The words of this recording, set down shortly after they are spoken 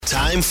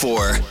Time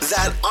for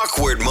That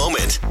Awkward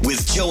Moment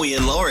with Joey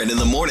and Lauren in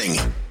the morning.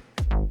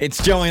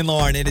 It's Joey and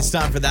Lauren. It is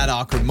time for That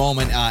Awkward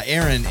Moment.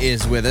 Aaron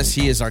is with us.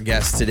 He is our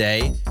guest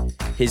today.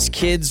 His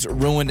kids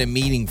ruined a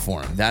meeting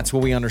for him. That's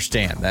what we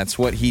understand. That's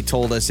what he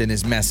told us in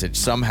his message.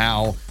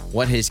 Somehow,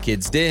 what his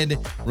kids did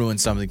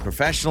ruined something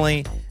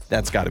professionally.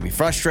 That's got to be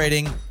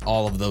frustrating.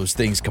 All of those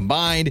things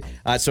combined.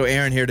 So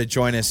Aaron here to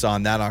join us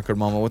on That Awkward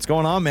Moment. What's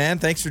going on, man?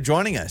 Thanks for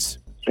joining us.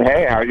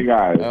 Hey, how are you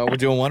guys? We're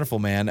doing wonderful,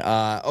 man.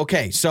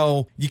 Okay,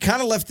 so you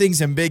kind of left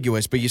things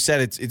ambiguous, but you said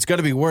it's going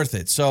to be worth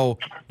it. So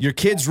your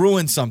kids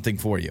ruined something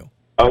for you.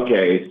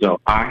 Okay, so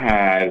I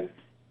had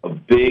a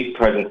big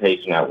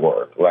presentation at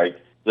work.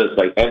 Just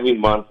like every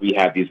month we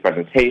have these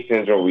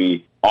presentations where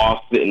we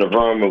all sit in a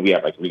room and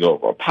we go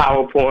over a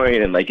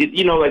PowerPoint and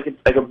it's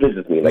like a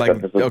business meeting,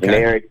 like a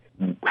generic,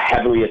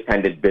 heavily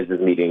attended business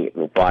meeting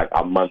for like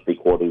a monthly,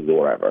 quarterly, or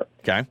whatever.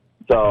 Okay.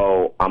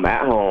 So I'm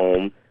at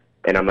home.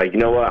 And I'm like, you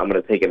know what? I'm going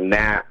to take a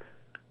nap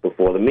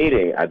before the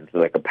meeting. I just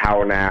like a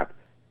power nap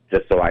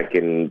just so I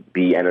can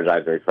be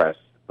energized and refreshed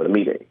for the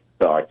meeting.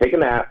 So I take a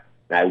nap,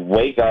 and I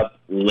wake up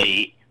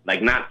late,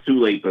 like not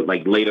too late, but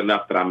like late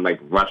enough that I'm like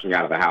rushing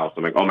out of the house.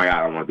 I'm like, oh my God,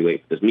 I don't want to be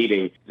late for this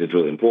meeting. It's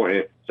really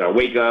important. So I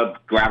wake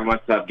up, grab my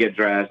stuff, get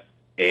dressed,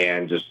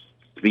 and just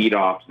speed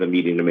off to the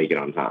meeting to make it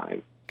on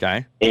time.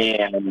 Okay.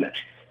 And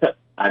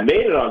I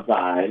made it on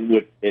time,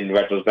 which in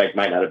retrospect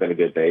might not have been a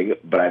good thing,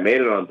 but I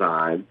made it on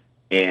time.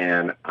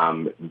 And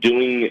I'm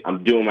doing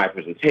my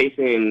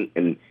presentation,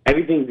 and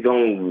everything's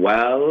going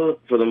well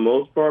for the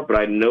most part. But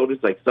I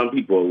noticed like some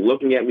people are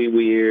looking at me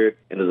weird,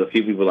 and there's a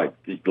few people like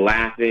just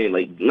laughing,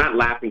 like not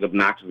laughing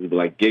obnoxiously, but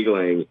like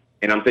giggling.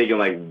 And I'm thinking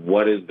like,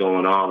 what is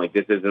going on? Like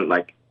this isn't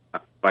like a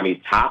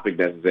funny topic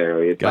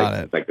necessarily. It's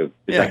like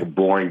a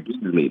boring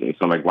business meeting.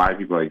 So I'm like, why are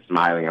people like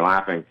smiling and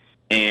laughing?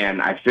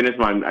 And I finished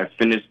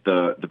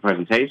the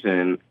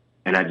presentation,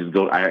 and I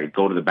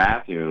go to the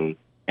bathroom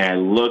and I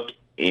look.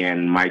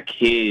 And my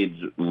kids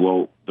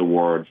wrote the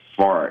word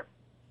fart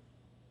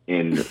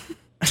in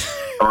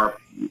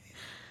Sharpie.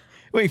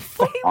 Wait,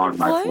 on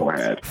my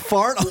forehead.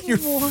 Fart on your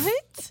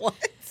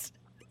What?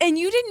 And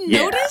you didn't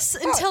notice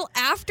until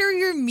after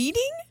your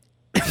meeting?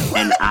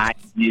 And I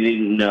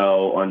didn't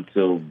know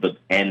until the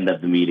end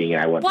of the meeting,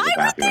 and I went to the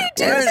bathroom. Why would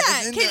they do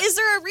that? Is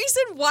there a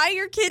reason why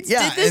your kids did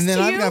this to you? and then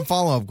I've got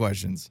follow-up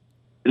questions.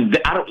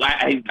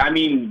 I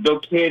mean, the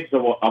kids,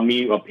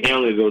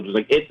 apparently they were just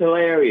like, it's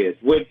hilarious,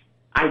 which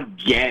I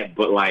get,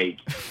 but like,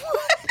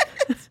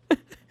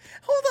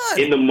 hold on.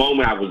 In the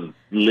moment, I was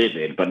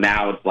livid, but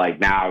now it's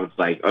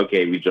like,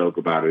 okay, we joke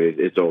about it.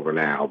 It's over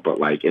now. But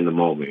like in the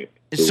moment.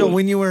 So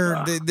when you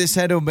were, this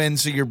had to have been,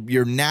 so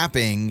you're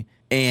napping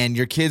and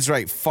your kids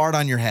write fart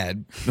on your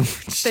head.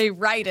 They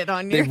write it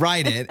on you. They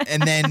write it.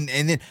 And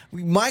then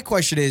my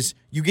question is,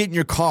 you get in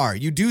your car,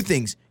 you do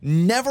things.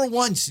 Never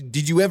once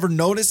did you ever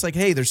notice like,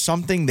 hey, there's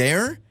something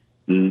there?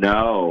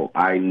 No,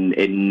 I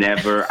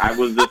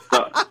was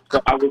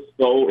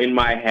so in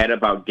my head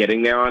about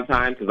getting there on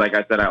time because, like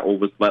I said, I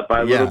overslept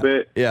by a little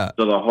bit. Yeah.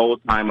 So the whole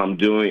time I'm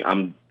driving,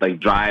 I'm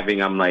driving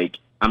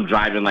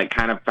like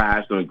kind of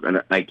fast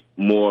and like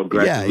more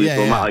aggressively.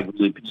 So I'm not like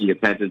really paying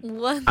attention.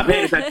 What? I'm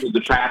paying attention to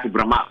the traffic,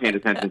 but I'm not paying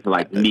attention to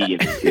like me in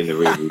the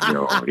rear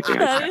mirror or anything like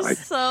that. That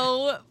is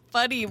so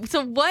funny.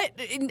 So what?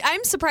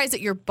 I'm surprised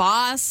that your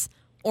boss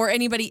or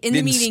anybody in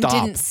the meeting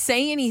didn't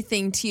say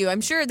anything to you.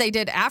 I'm sure they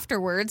did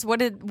afterwards.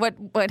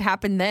 What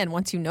happened then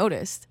once you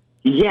noticed?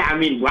 Yeah, I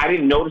mean, I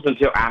didn't notice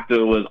until after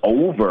it was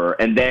over,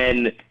 and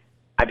then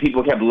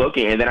people kept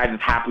looking, and then I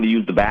just happened to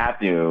use the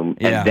bathroom,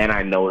 and then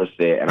I noticed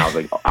it, and I was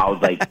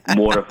like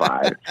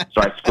mortified.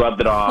 So I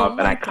scrubbed it off,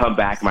 and I come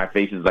back, my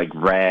face is like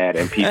red,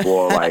 and people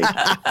are like,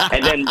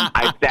 and then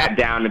I sat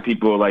down, and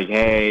people were like,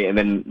 hey, and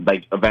then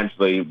like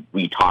eventually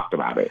we talked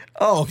about it.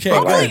 Oh,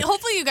 okay.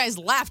 Hopefully you guys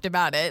laughed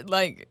about it.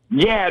 Like,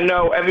 yeah,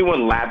 no,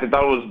 everyone laughed.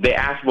 They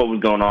asked what was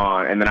going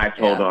on, and then I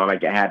told them I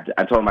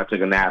told them I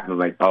took a nap, and I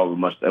was like, oh,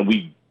 and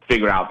we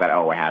figured out that,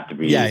 it had to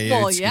be.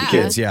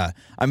 Kids, yeah.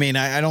 I mean,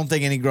 I don't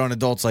think any grown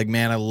adult's like,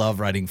 man, I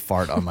love writing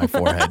fart on my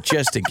forehead,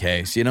 just in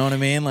case. You know what I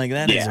mean? Like,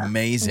 that is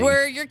amazing.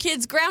 Were your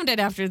kids grounded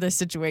after this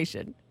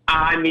situation?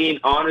 I mean,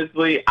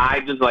 honestly, in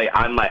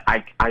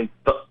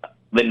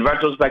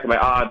retrospect, I'm like,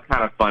 oh, it's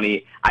kind of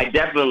funny. I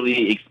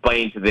definitely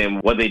explained to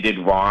them what they did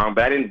wrong,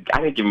 but I didn't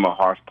give them a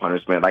harsh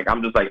punishment. Like,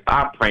 I'm just like,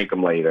 I'll prank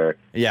them later.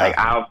 Yeah. Like,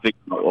 I'll figure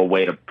out a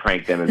way to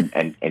prank them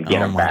and get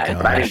them back. Gosh.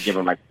 But I didn't give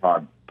them like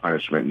hard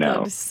punishment. No.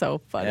 That is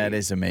so funny. That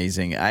is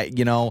amazing.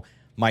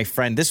 My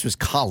friend, this was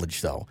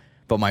college though,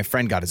 but my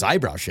friend got his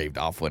eyebrow shaved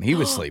off when he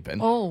was sleeping.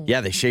 Oh. Yeah,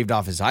 they shaved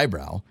off his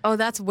eyebrow. Oh,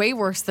 that's way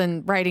worse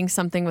than writing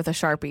something with a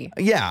Sharpie.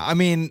 Yeah, I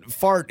mean,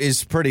 fart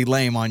is pretty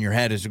lame on your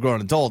head as a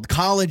grown adult.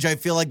 College, I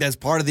feel like that's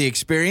part of the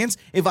experience.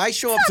 If I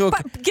show up to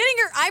getting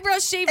your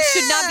eyebrows shaved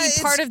should not be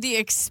part of the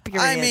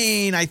experience. I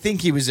mean, I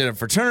think he was in a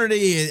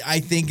fraternity. I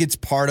think it's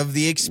part of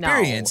the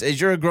experience. No. As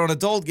you're a grown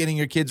adult, getting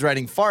your kids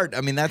writing fart, I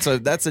mean, that's a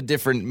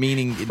different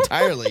meaning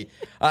entirely.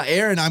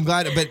 Aaron, I'm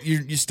glad, but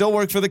you still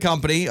work for the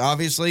company.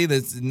 Obviously,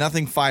 there's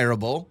nothing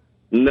fireable.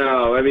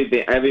 No,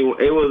 everything.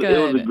 It was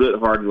a good,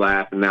 hard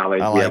laugh, and now we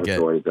have a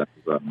story. So.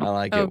 I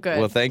like Oh, it. good.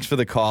 Well, thanks for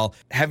the call.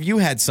 Have you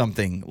had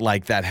something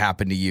like that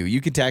happen to you? You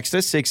can text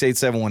us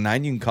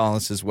 68719. You can call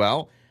us as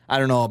well. I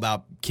don't know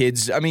about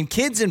kids. I mean,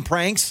 kids and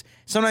pranks.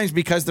 Sometimes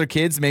because they're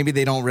kids, maybe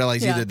they don't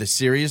realize either the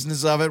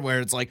seriousness of it, where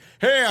it's like,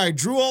 hey, I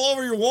drew all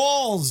over your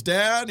walls,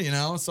 Dad,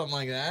 something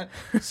like that.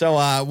 So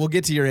we'll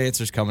get to your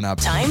answers coming up.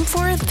 Time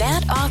for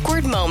That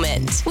Awkward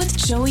Moment with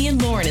Joey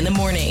and Lauren in the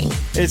morning.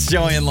 It's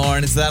Joey and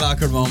Lauren. It's That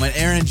Awkward Moment.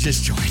 Aaron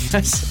just joined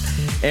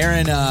us.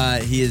 Aaron,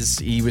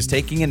 he was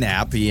taking a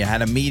nap. He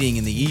had a meeting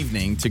in the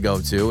evening to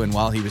go to, and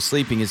while he was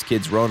sleeping, his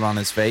kids wrote on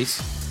his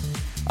face.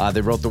 They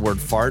wrote the word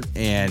fart,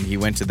 and he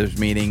went to this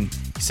meeting.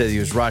 He said he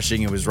was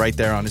rushing. It was right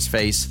there on his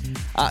face.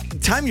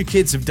 Time your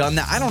kids have done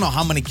that. I don't know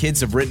how many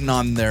kids have written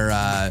on their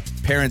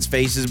parents'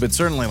 faces, but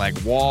certainly like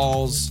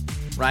walls,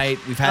 right?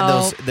 We've had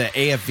the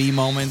AFV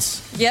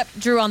moments. Yep,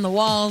 drew on the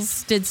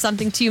walls, did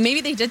something to you.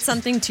 Maybe they did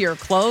something to your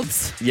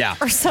clothes. Yeah.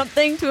 Or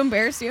something to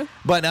embarrass you.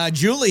 But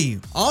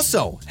Julie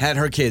also had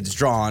her kids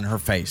draw on her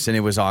face, and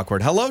it was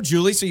awkward. Hello,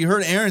 Julie. So you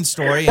heard Aaron's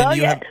story,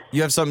 and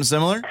you have something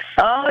similar?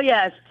 Oh,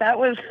 yes. That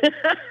was...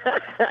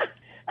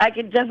 I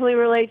can definitely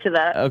relate to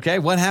that. Okay,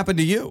 what happened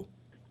to you?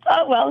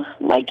 Oh, well,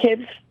 my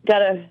kids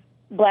got a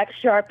black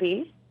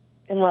Sharpie,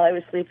 and while I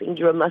was sleeping,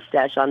 drew a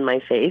mustache on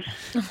my face.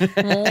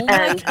 Oh,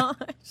 my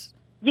gosh.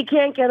 You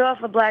can't get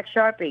off a black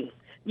Sharpie.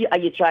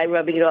 You try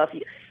rubbing it off.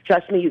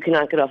 Trust me, you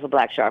cannot get off a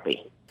black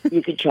Sharpie.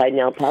 You could try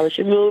nail polish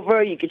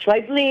remover. You could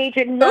try bleach.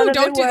 And none of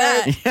don't it do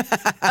works.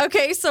 that.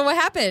 Okay, so what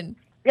happened?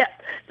 Yeah.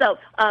 So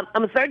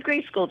I'm a third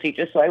grade school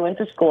teacher, so I went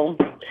to school,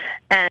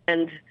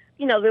 and...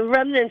 the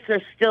remnants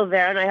are still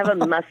there, and I have a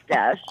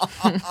mustache.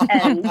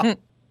 And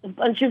a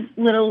bunch of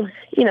little,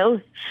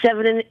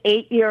 7 and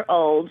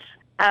 8-year-olds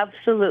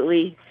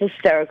absolutely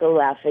hysterical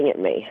laughing at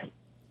me.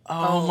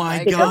 Oh, my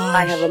gosh. Because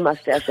I have a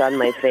mustache on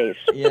my face.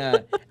 Yeah,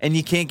 and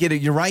you can't get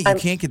it. You're right. You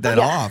can't get that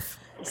off.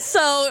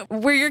 So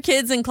were your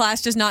kids in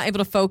class just not able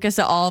to focus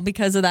at all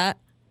because of that?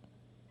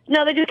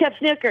 No, they just kept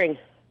snickering.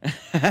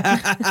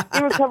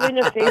 They were covering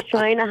their face,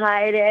 trying to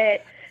hide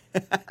it.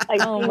 I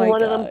seen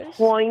one of them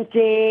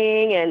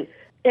pointing, and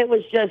it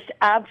was just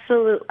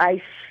absolute.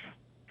 I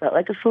felt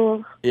like a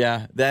fool.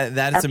 Yeah,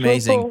 that's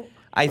amazing.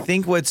 I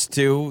think what's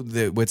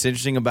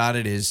interesting about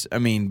it is,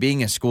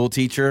 being a school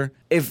teacher,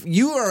 if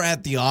you are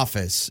at the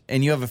office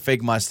and you have a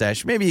fake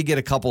mustache, maybe you get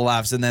a couple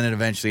laughs and then it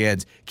eventually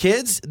ends.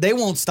 Kids, they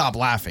won't stop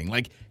laughing.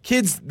 Like,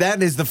 kids,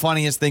 that is the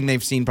funniest thing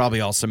they've seen probably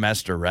all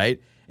semester,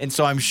 right? And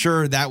so I'm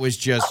sure that was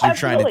just you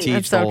trying to teach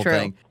That's the so whole true.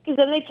 thing. Because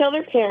then they tell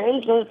their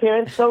parents, and the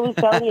parents go and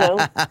tell,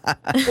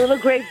 a little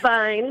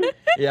grapevine.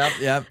 Yep.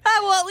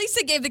 Well, at least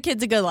it gave the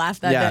kids a good laugh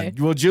that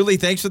day. Well, Julie,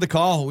 thanks for the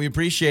call. We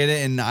appreciate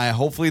it, and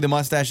hopefully the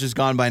mustache is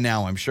gone by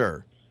now, I'm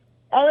sure.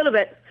 A little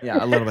bit.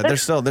 Yeah, a little bit.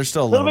 There's still a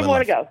little bit more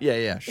left. to go.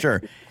 Yeah,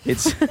 sure.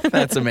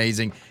 That's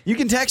amazing. You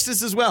can text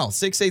us as well,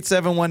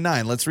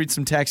 68719. Let's read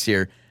some texts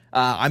here.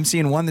 I'm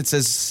seeing one that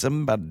says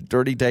something about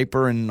dirty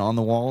diaper and on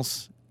the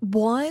walls.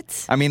 What?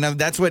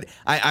 That's what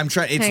I'm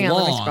trying. It's Hang on,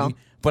 let me scroll. long,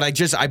 but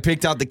I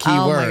picked out the key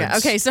Oh words. my God.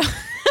 Okay, so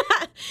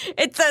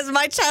it says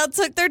my child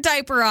took their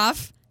diaper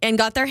off and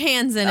got their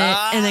hands in it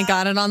and then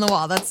got it on the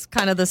wall. That's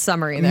kind of the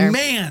summary there.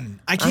 Man,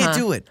 I can't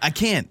do it. I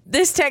can't.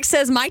 This text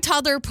says my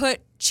toddler put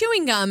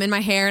chewing gum in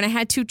my hair and I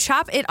had to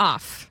chop it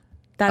off.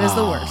 That is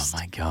the worst. Oh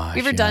my gosh.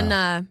 You ever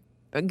done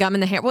gum in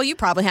the hair? Well, you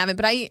probably haven't,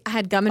 but I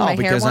had gum in my hair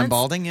once. Because I'm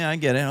balding? Yeah, I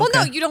get it. Well, okay.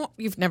 no, you don't.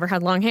 You've never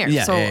had long hair,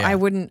 Yeah, so yeah. I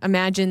wouldn't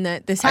imagine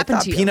that this I happened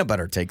thought to you. peanut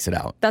butter takes it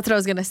out. That's what I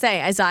was gonna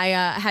say. As I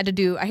had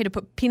to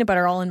put peanut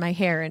butter all in my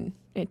hair, and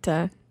it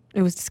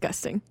was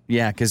disgusting.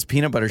 Yeah, because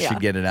peanut butter should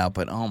get it out,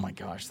 but oh my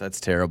gosh, that's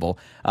terrible.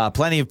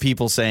 Plenty of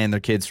people saying their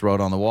kids wrote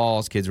on the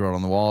walls.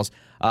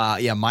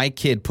 My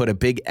kid put a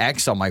big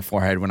X on my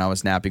forehead when I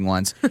was napping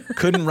once.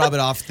 Couldn't rub it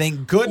off.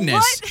 Thank goodness.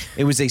 What?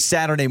 It was a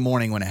Saturday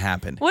morning when it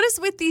happened. What is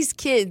with these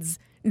kids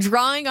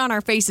drawing on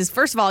our faces?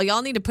 First of all,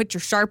 y'all need to put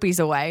your Sharpies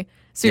away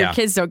so your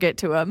kids don't get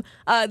to them.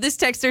 This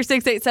texter,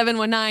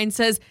 68719,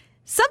 says,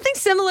 something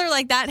similar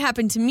like that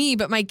happened to me,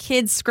 but my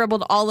kids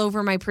scribbled all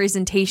over my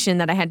presentation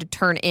that I had to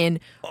turn in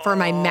for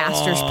my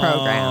master's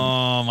program.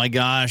 Oh, my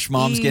gosh.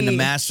 Mom's getting a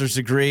master's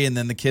degree, and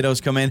then the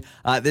kiddos come in.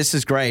 This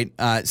is great.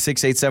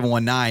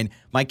 68719.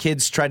 My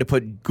kids tried to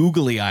put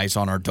googly eyes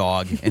on our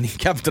dog, and he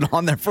kept it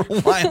on there for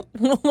a while.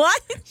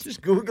 What?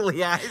 Just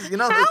googly eyes. How in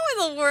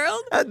the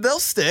world?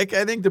 They'll stick.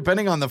 I think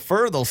depending on the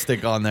fur, they'll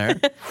stick on there.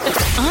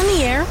 On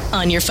the air,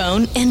 on your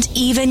phone, and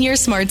even your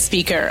smart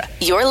speaker.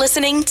 You're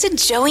listening to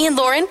Joey and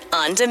Lauren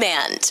on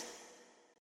demand.